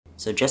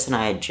So Jess and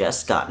I had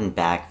just gotten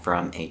back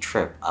from a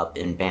trip up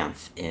in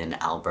Banff in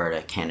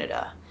Alberta,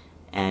 Canada.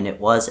 And it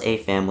was a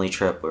family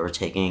trip. We were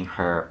taking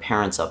her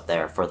parents up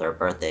there for their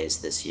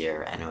birthdays this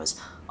year, and it was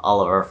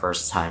all of our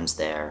first times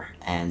there.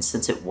 And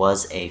since it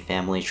was a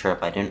family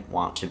trip, I didn't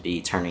want to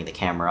be turning the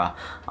camera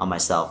on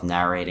myself,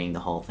 narrating the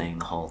whole thing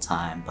the whole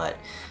time, but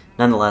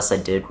nonetheless, I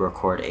did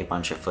record a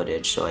bunch of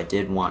footage, so I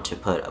did want to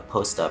put a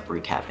post up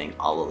recapping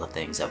all of the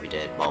things that we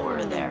did while we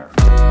were there.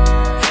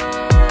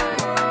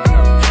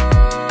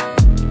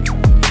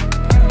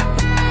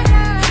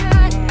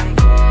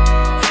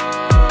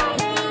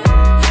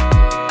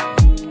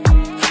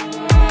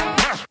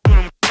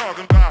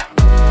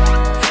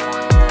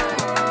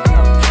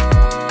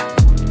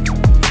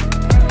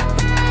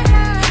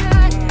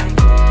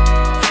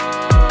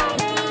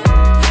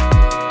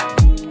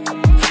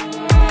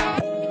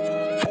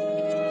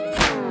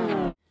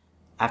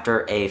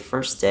 After a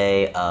first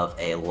day of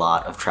a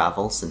lot of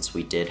travel, since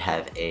we did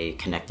have a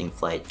connecting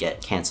flight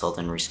get canceled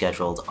and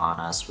rescheduled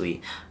on us,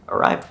 we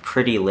arrived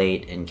pretty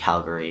late in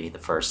Calgary the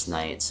first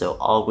night, so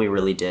all we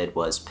really did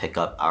was pick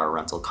up our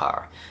rental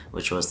car,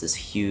 which was this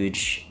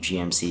huge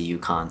GMC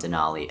Yukon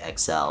Denali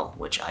XL,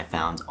 which I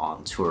found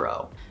on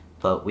Turo.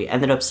 But we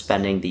ended up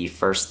spending the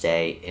first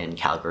day in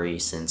Calgary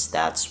since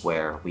that's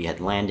where we had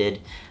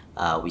landed.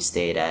 We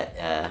stayed at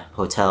a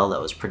hotel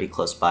that was pretty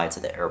close by to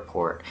the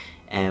airport,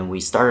 and we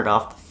started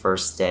off the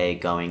first day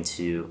going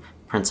to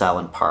Prince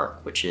Island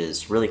Park, which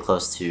is really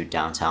close to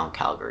downtown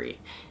Calgary.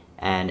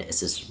 And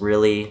it's this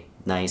really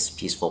nice,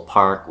 peaceful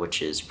park,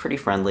 which is pretty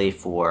friendly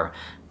for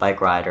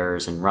bike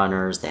riders and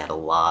runners. They had a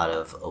lot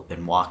of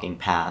open walking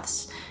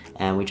paths,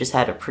 and we just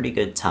had a pretty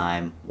good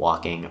time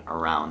walking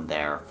around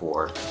there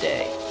for the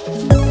day.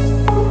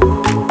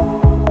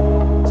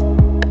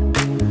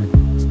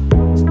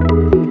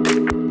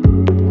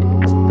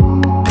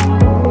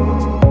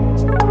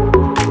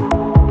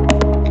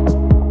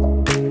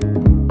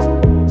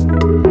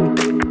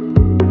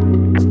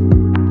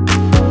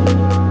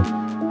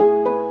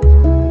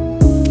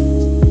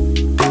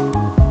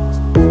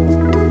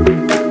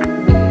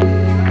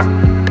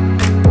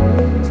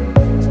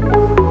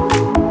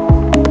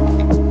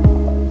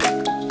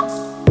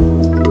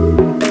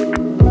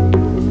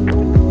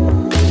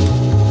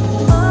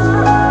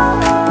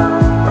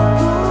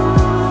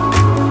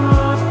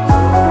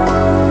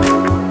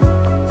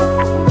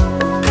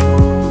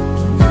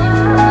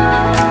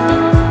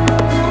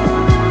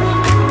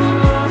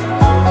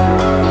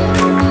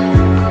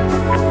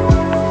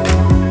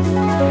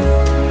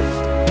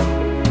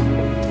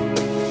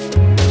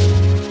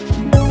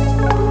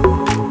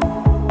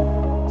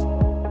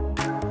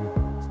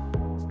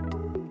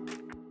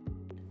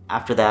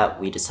 After that,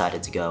 we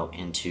decided to go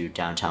into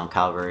downtown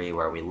Calgary,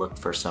 where we looked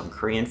for some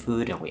Korean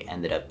food, and we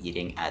ended up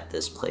eating at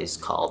this place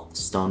called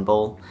Stone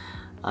Bowl,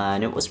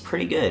 and it was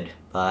pretty good.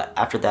 But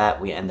after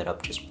that, we ended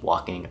up just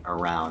walking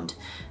around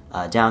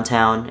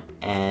downtown,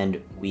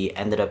 and we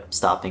ended up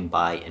stopping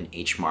by an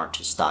H Mart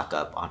to stock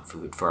up on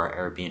food for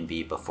our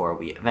Airbnb before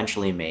we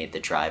eventually made the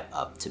drive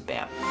up to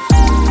Banff.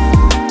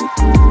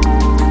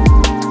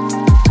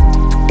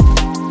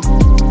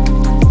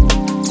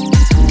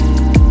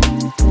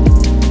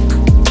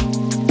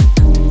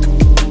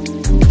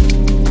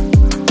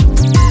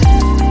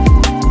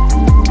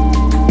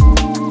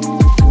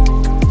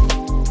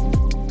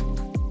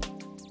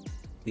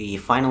 We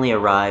finally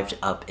arrived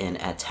up in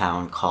a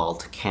town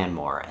called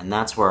Canmore, and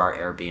that's where our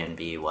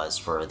Airbnb was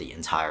for the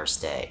entire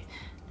stay.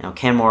 Now,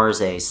 Canmore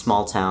is a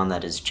small town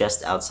that is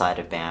just outside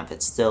of Banff.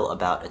 It's still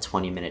about a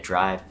 20-minute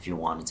drive if you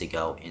wanted to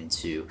go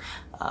into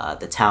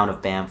the town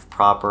of Banff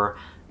proper,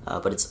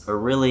 but it's a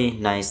really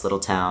nice little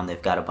town.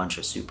 They've got a bunch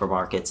of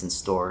supermarkets and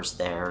stores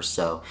there,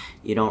 so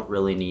you don't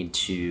really need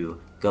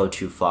to go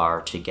too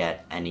far to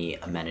get any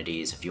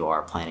amenities if you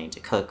are planning to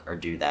cook or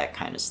do that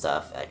kind of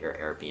stuff at your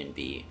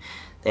Airbnb.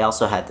 They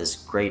also had this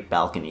great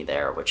balcony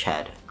there, which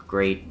had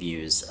great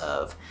views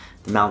of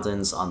the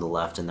mountains on the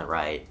left and the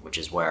right, which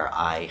is where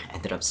I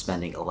ended up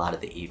spending a lot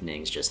of the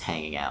evenings just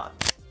hanging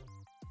out.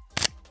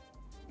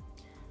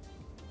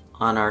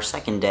 On our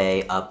second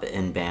day up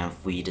in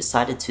Banff, we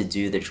decided to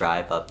do the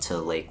drive up to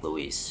Lake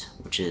Louise,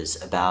 which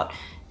is about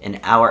an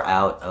hour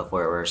out of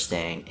where we're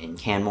staying in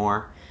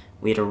Canmore.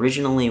 We had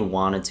originally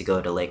wanted to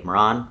go to Lake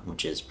Moran,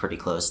 which is pretty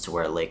close to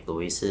where Lake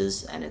Louise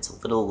is, and it's a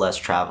little less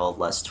traveled,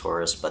 less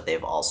tourist, but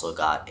they've also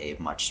got a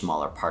much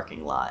smaller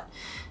parking lot.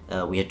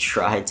 We had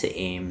tried to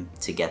aim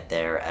to get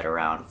there at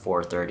around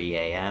 4:30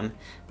 a.m.,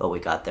 but we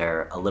got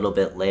there a little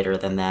bit later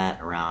than that,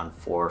 around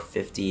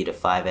 4:50 to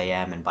 5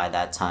 a.m., and by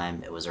that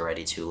time it was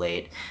already too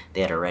late.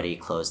 They had already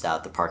closed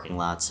out the parking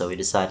lot, so we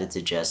decided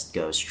to just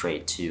go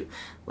straight to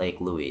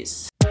Lake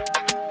Louise.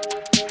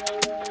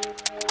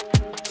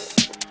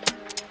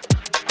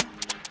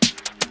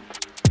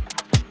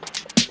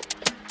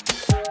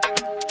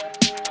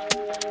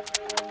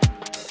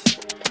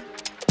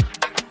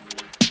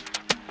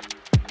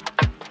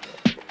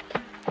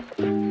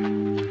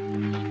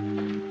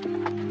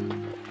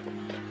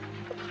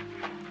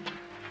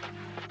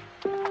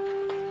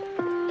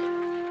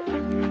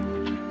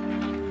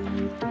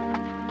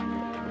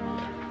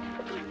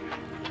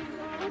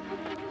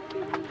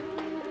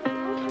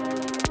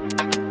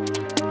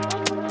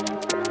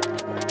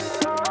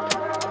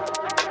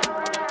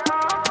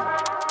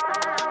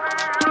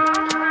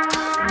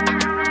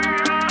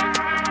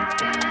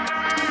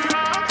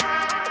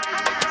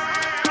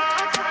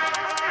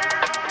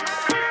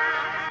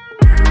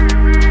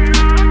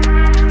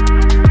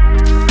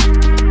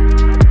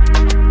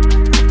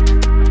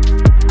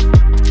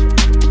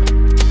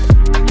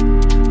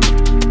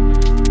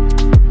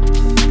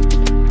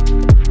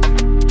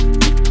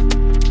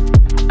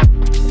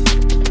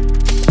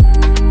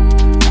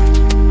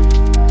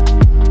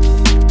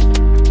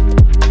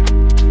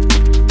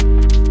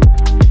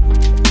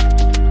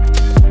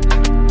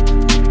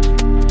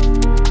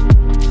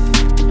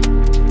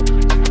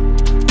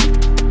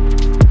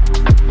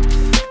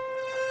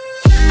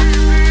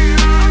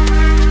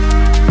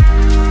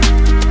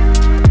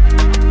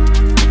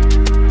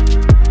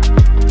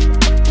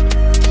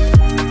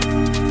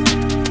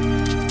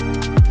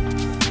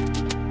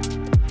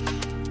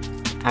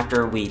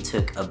 After we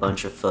took a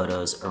bunch of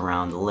photos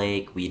around the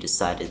lake, we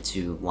decided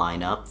to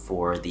line up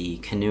for the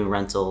canoe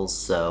rentals.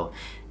 So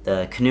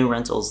the canoe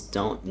rentals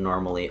don't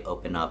normally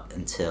open up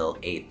until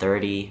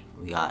 8:30.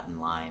 We got in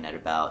line at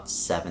about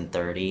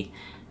 7:30,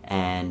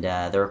 and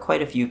there were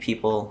quite a few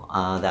people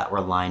that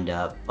were lined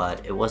up,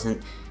 but it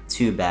wasn't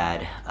too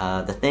bad.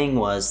 The thing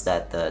was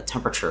that the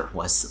temperature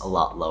was a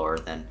lot lower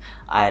than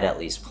I had at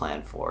least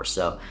planned for.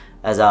 So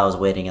as I was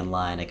waiting in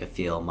line, I could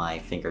feel my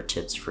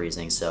fingertips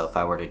freezing. So if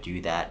I were to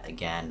do that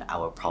again, I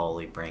would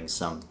probably bring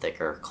some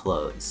thicker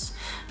clothes.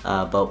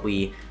 But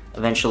we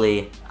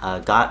eventually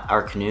got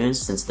our canoes.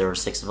 Since there were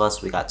 6 of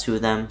us, we got 2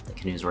 of them. The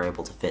canoes were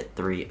able to fit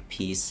 3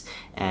 apiece,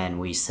 and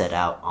we set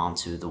out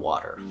onto the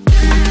water.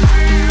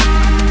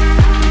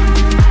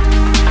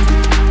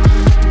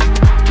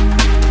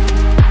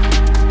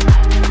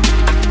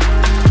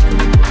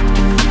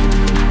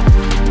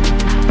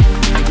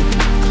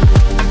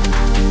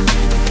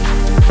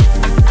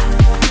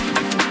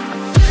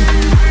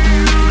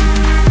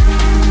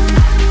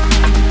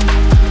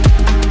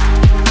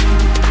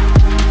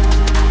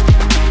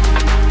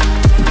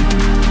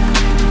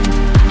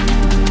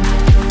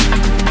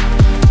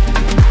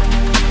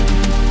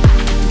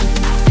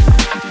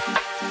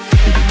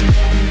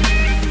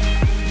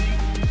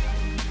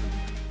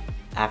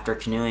 After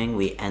canoeing,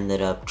 we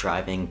ended up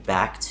driving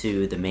back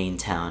to the main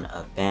town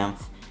of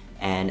Banff,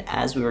 and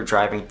as we were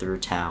driving through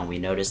town, we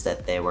noticed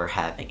that they were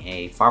having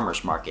a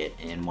farmer's market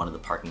in one of the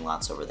parking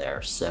lots over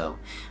there. So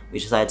we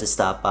decided to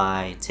stop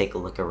by, take a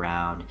look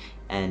around,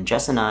 and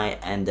Jess and I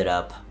ended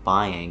up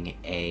buying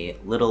a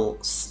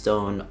little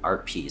stone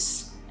art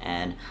piece,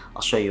 and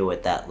I'll show you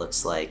what that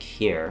looks like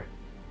here.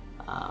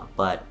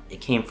 But it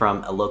came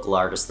from a local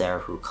artist there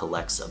who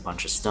collects a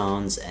bunch of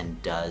stones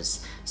and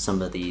does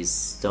some of these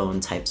stone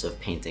types of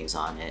paintings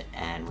on it,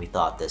 and we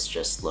thought this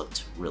just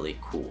looked really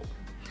cool.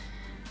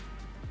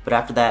 But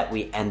after that,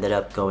 we ended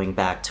up going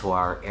back to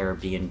our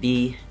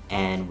Airbnb,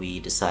 and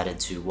we decided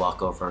to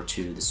walk over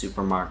to the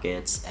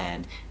supermarkets,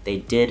 and they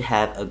did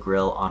have a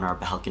grill on our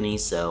balcony,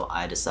 so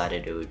I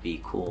decided it would be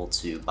cool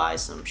to buy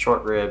some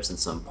short ribs and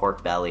some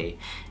pork belly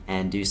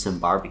and do some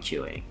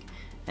barbecuing.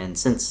 And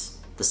since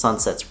the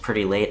sunset's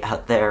pretty late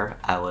out there,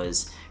 I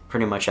was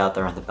pretty much out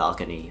there on the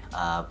balcony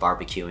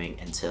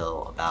barbecuing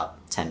until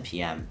about 10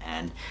 p.m.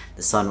 and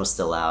the sun was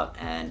still out,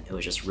 and it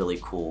was just really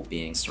cool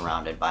being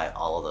surrounded by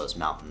all of those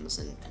mountains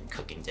and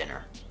cooking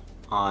dinner.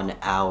 On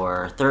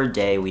our 3rd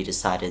day, we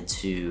decided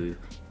to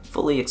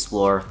fully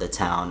explore the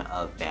town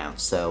of Banff.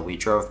 So we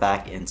drove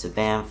back into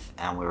Banff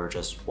and we were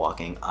just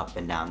walking up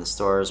and down the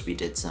stores. We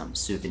did some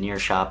souvenir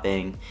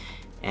shopping,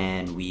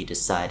 and we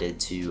decided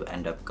to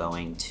end up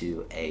going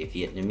to a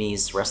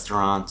Vietnamese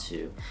restaurant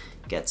to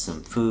get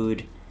some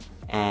food.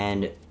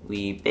 And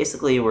we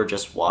basically were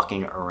just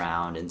walking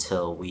around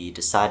until we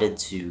decided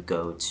to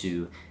go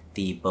to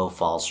the Bow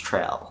Falls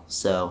Trail.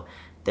 So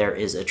there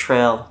is a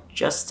trail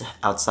just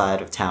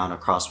outside of town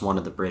across one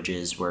of the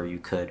bridges where you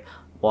could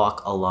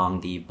walk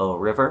along the Bow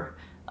River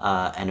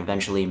and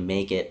eventually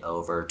make it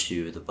over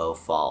to the Bow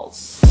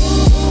Falls.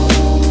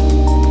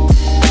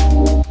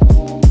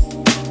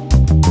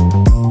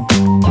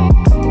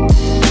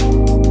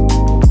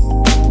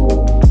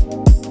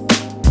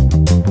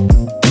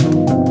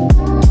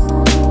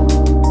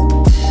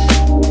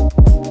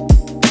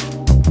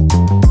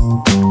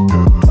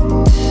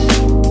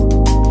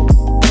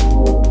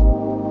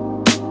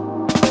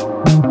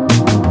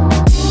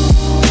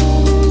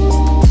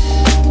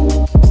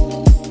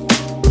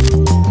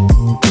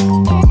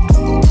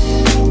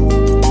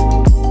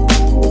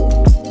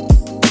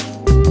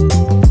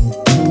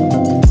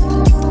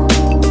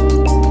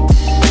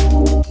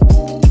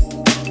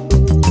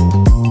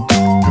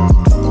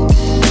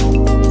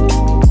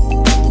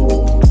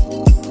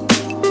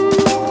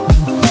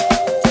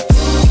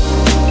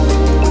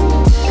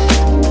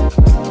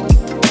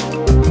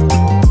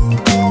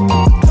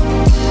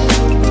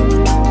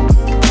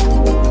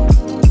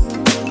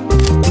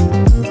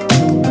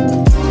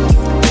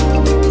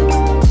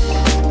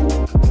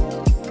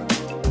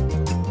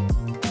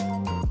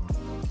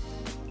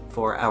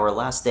 For our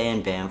last day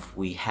in Banff,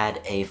 we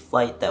had a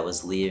flight that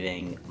was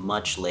leaving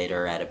much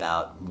later at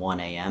about 1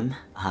 a.m.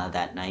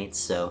 That night,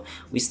 so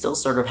we still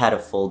sort of had a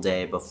full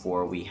day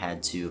before we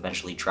had to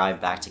eventually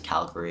drive back to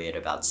Calgary at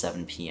about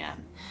 7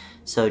 p.m.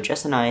 So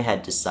Jess and I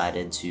had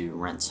decided to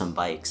rent some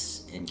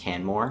bikes in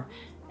Canmore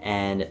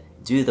and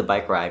do the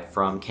bike ride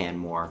from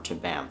Canmore to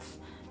Banff.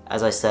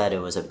 As I said, it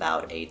was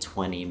about a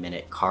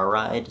 20-minute car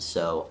ride,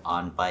 so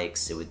on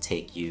bikes it would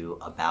take you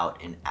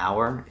about an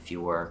hour if you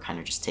were kind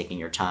of just taking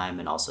your time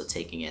and also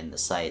taking in the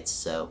sights.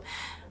 So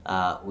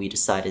we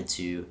decided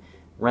to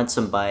rent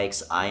some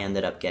bikes. I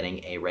ended up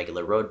getting a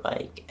regular road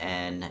bike,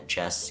 and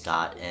Jess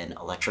got an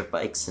electric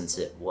bike since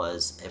it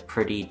was a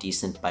pretty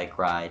decent bike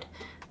ride.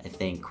 I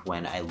think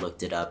when I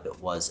looked it up, it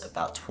was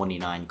about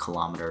 29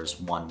 kilometers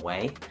one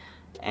way.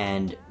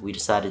 And we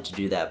decided to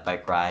do that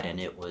bike ride, and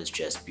it was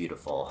just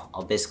beautiful.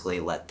 I'll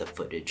basically let the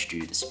footage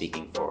do the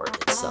speaking for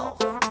itself.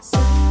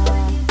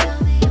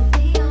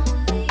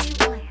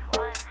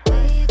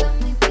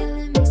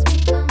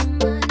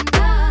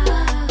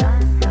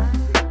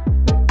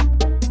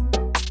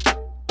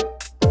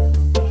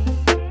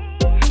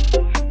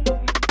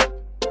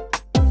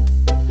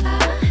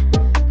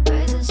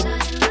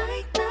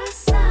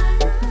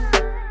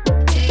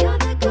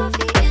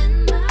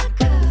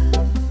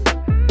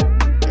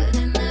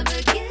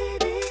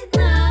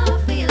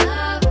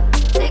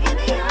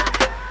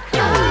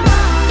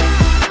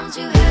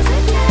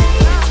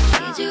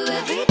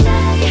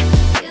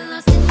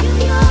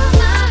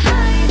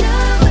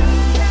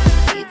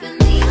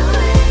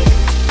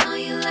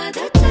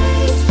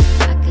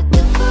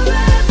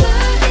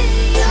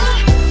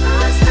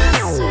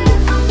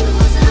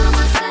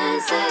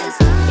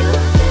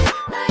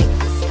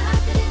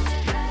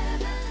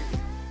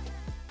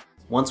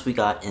 once we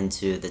got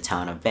into the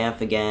town of Banff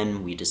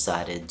again, we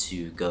decided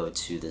to go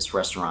to this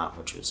restaurant,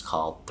 which was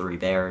called Three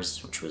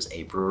Bears, which was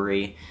a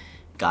brewery.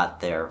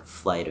 Got their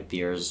flight of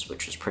beers,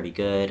 which was pretty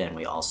good, and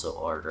we also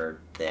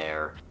ordered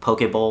their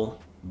poke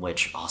bowl,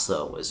 which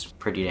also was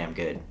pretty damn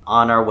good.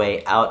 On our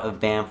way out of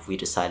Banff, we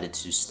decided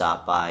to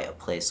stop by a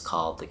place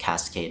called the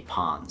Cascade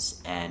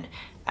Ponds, and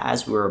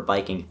as we were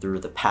biking through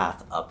the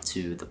path up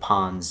to the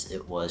ponds,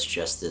 it was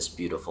just this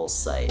beautiful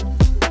sight.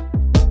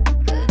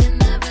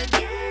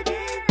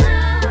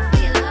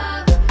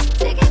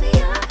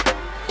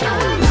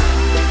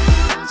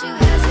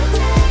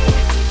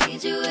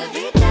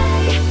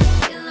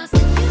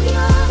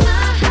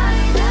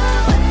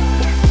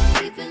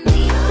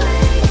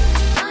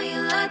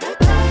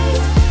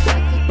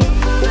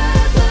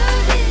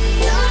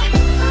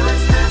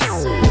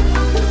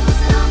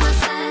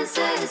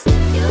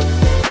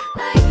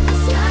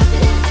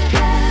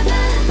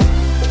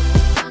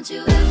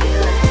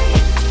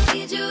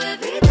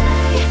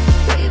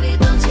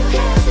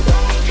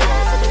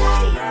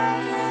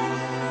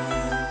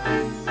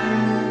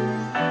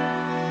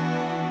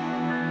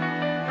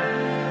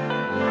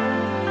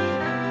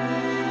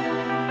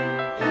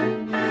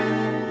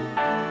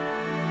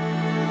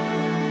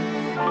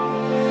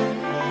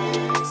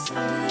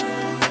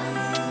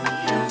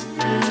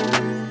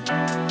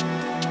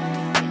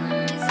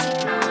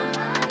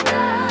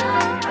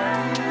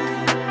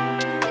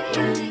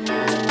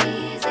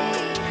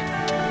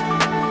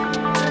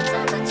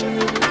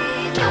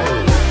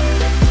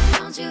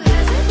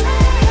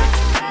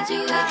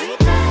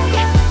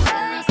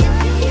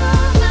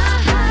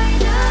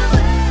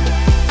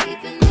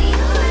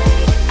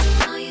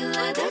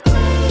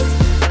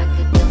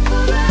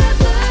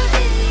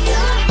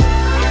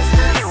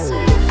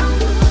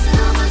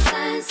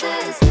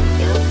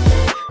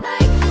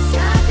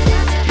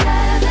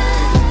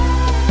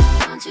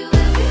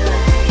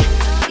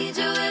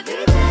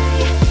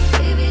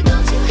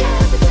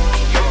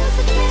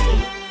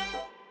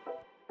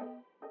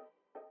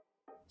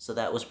 So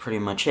that was pretty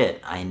much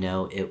it. I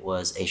know it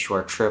was a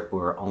short trip. We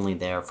were only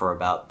there for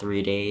about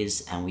 3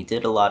 days, and we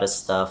did a lot of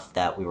stuff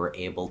that we were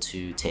able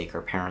to take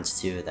our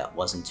parents to that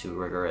wasn't too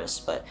rigorous,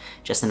 but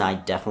Jess and I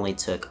definitely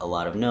took a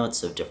lot of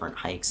notes of different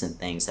hikes and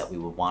things that we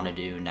would want to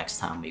do next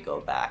time we go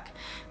back.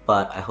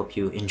 But I hope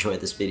you enjoyed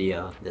this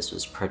video. This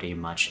was pretty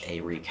much a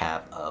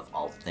recap of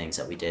all the things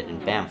that we did in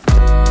Banff.